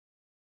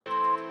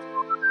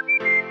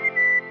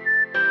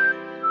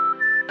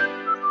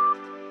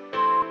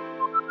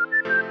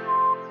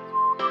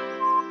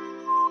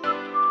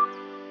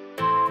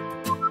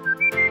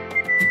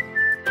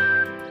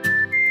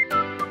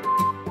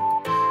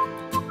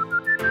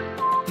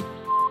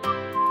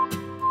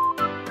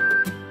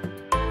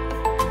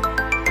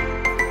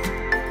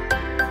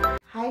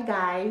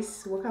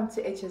guys, welcome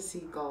to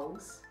HSE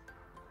Goals.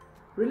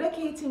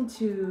 Relocating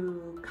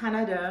to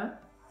Canada,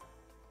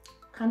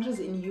 countries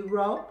in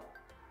Europe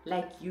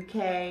like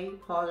UK,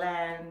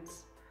 Holland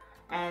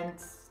and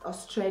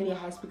Australia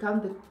has become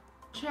the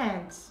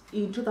trend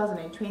in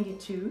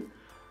 2022.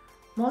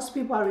 Most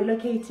people are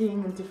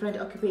relocating in different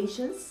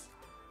occupations,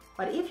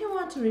 but if you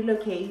want to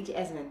relocate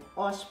as an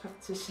OSH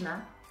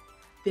practitioner,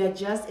 there are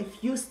just a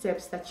few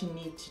steps that you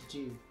need to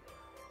do.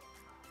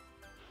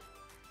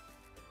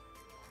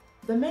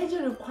 The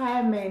major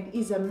requirement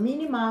is a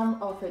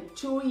minimum of a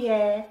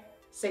 2-year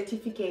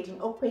certificate in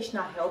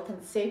occupational health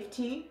and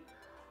safety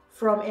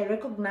from a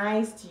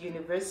recognized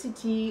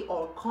university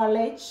or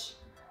college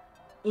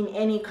in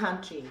any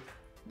country.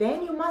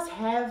 Then you must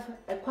have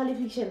a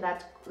qualification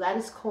that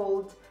is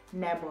called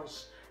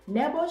NEBOSH.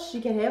 NEBOSH,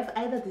 you can have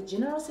either the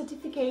general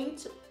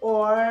certificate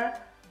or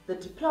the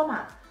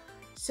diploma.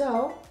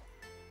 So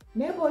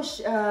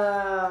NEBOSH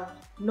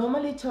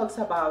normally talks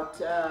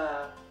about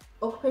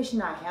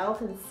occupational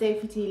health and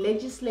safety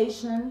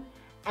legislation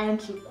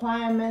and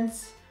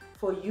requirements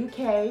for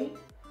UK,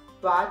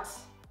 but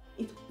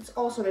it's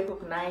also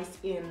recognized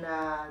in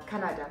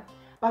Canada.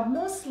 But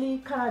mostly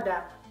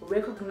Canada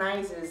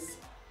recognizes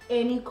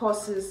any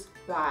courses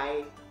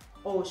by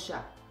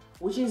OSHA,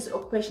 which is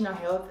Occupational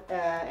Health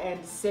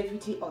and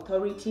Safety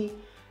Authority,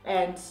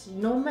 and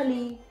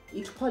normally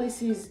it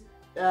policies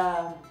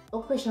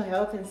occupational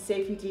health and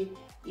safety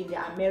in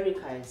the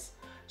Americas.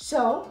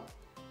 So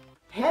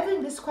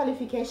having this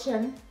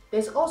qualification,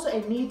 there's also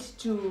a need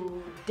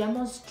to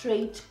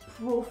demonstrate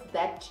proof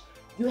that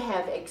you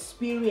have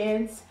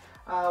experience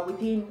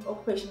within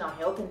occupational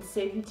health and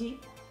safety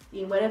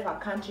in whatever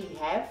country you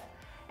have,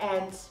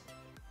 and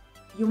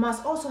you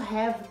must also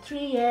have 3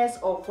 years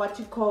of what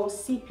you call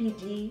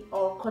CPD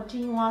or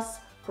continuous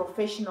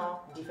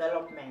professional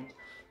development.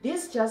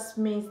 This just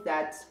means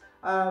that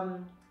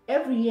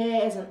every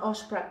year as an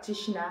OSH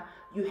practitioner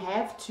you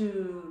have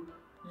to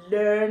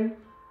learn,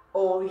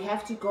 or you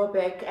have to go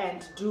back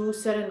and do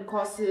certain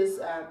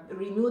courses,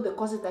 renew the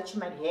courses that you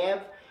might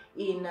have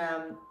in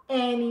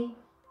any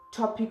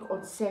topic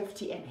on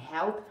safety and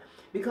health,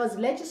 because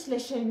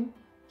legislation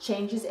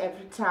changes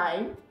every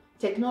time,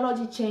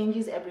 technology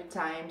changes every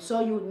time,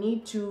 so you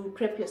need to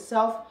prep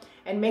yourself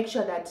and make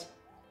sure that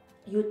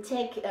you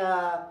take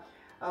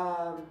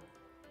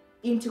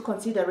into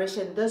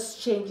consideration those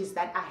changes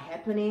that are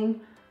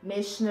happening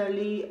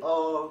nationally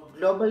or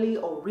globally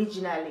or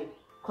regionally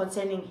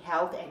concerning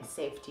health and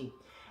safety.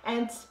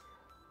 And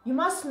you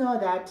must know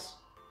that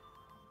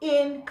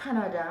in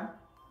Canada,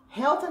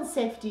 health and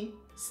safety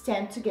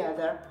stand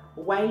together,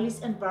 while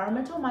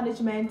environmental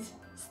management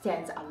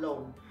stands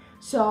alone.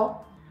 So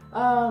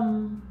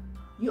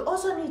you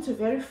also need to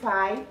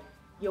verify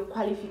your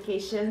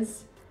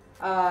qualifications.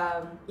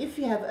 If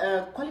you have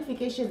a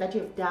qualification that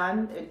you've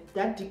done,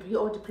 that degree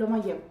or diploma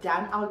you have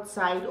done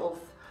outside of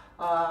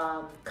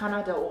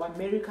Canada or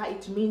America,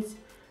 it means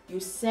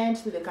you send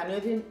to the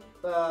Canadian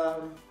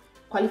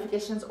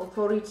qualifications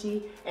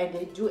authority and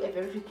they do a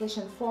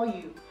verification for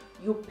you.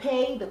 You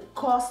pay the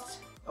cost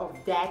of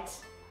that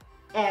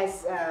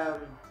as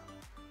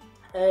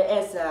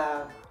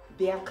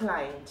their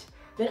client.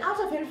 Then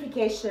after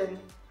verification,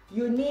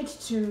 you need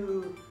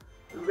to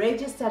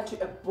register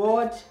to a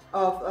board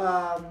of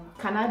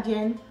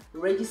Canadian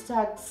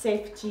Registered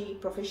Safety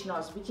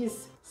Professionals, which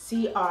is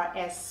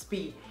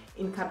CRSP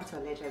in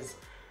capital letters.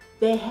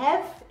 They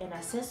have an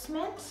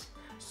assessment,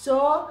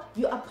 so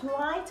you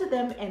apply to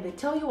them and they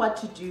tell you what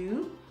to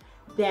do.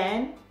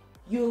 Then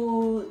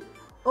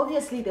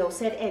obviously they'll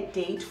set a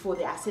date for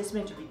the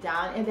assessment to be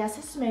done, and the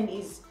assessment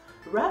is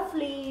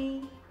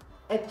roughly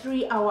a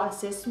 3-hour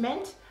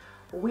assessment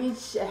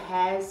which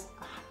has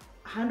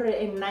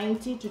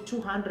 190 to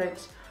 200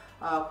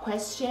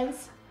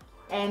 questions,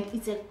 and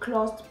it's a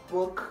closed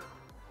book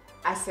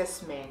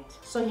assessment.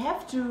 So you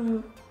have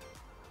to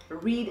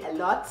read a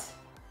lot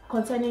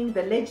concerning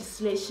the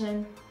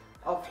legislation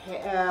of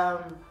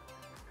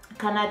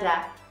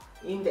Canada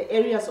in the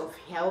areas of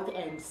health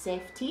and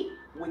safety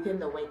within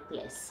the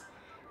workplace.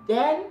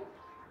 Then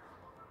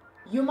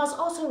you must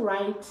also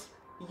write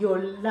your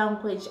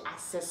language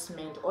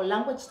assessment or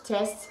language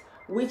test,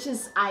 which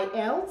is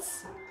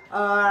IELTS.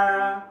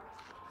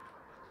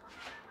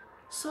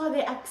 So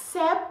they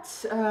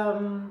accept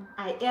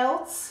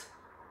IELTS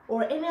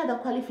or any other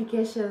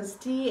qualifications,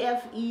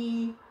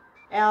 TFEL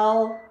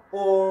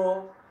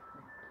or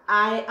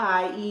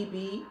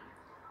IIEB,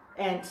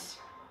 and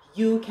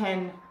you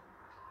can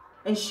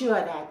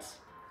ensure that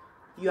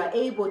you are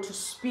able to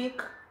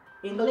speak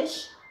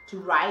English, to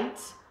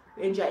write,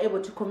 and you are able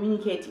to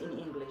communicate in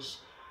English.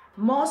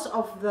 Most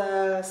of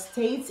the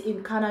states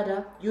in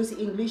Canada use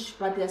English,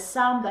 but there are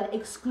some that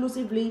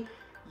exclusively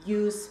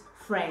use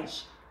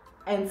French,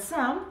 and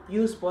some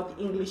use both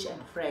English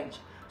and French.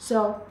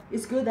 So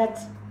it's good that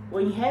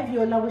when you have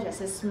your language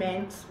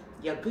assessment,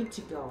 you're good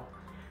to go.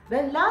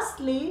 Then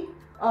lastly,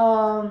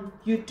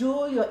 you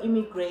do your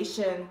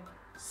immigration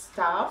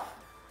stuff.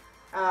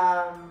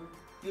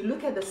 You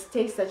look at the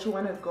states that you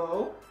want to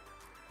go,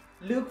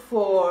 look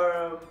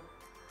for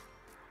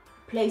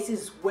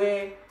places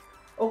where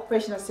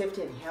occupational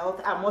safety and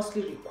health are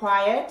mostly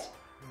required,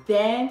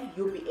 then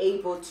you'll be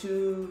able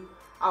to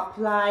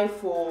apply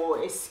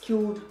for a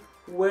skilled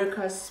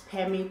workers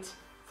permit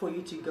for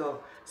you to go.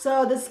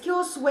 So the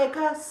skills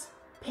workers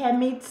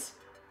permit,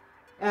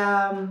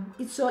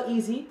 it's so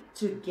easy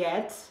to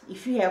get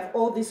if you have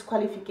all these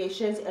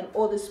qualifications and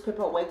all this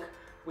paperwork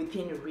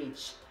within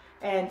reach,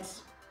 and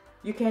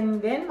you can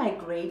then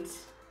migrate,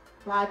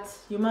 but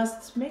you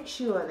must make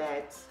sure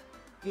that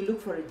you look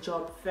for a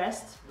job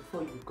first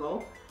before you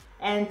go.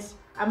 And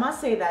I must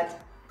say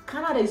that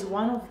Canada is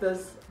one of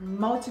those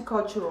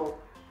multicultural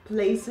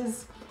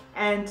places,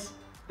 and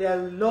there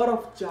are a lot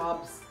of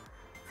jobs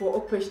for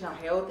occupational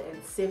health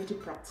and safety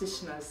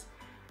practitioners,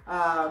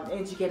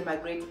 and you can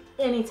migrate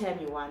anytime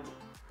you want,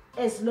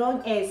 as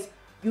long as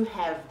you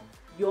have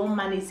your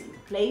monies in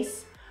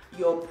place,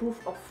 your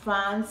proof of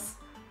funds.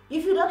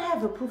 If you don't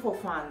have a proof of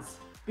funds,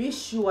 be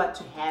sure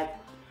to have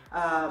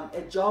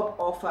a job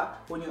offer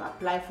when you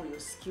apply for your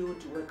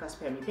skilled workers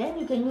permit. Then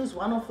you can use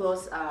one of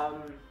those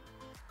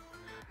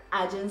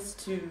agents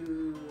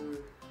to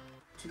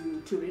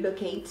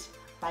relocate,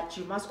 but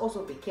you must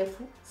also be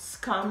careful.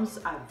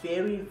 Scams are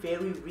very,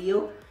 very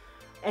real,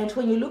 and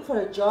when you look for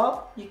a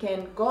job, you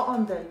can go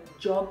on the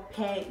job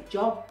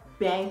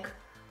bank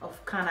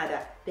of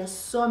Canada. There's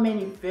so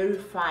many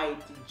verified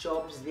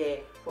jobs there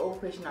for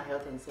occupational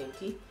health and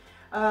safety.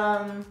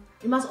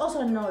 You must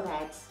also know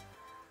that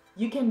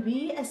you can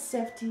be a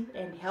safety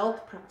and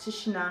health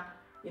practitioner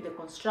in the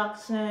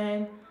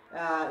construction,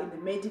 in the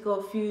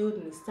medical field,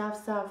 in the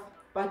staff,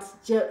 but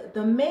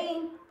the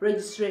main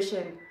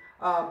registration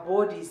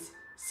board is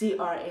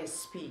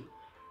CRSP.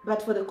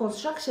 But for the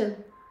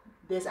construction,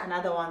 there's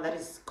another one that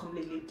is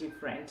completely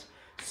different.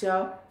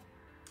 So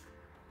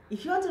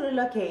if you want to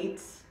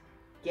relocate,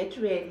 get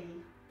ready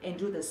and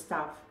do the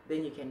stuff,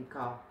 then you can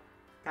go.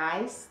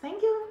 Guys,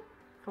 thank you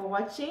for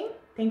watching.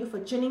 Thank you for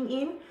tuning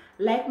in.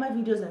 Like my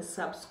videos and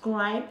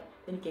subscribe,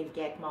 then you can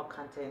get more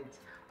content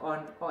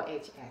on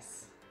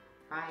OHS.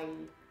 Bye.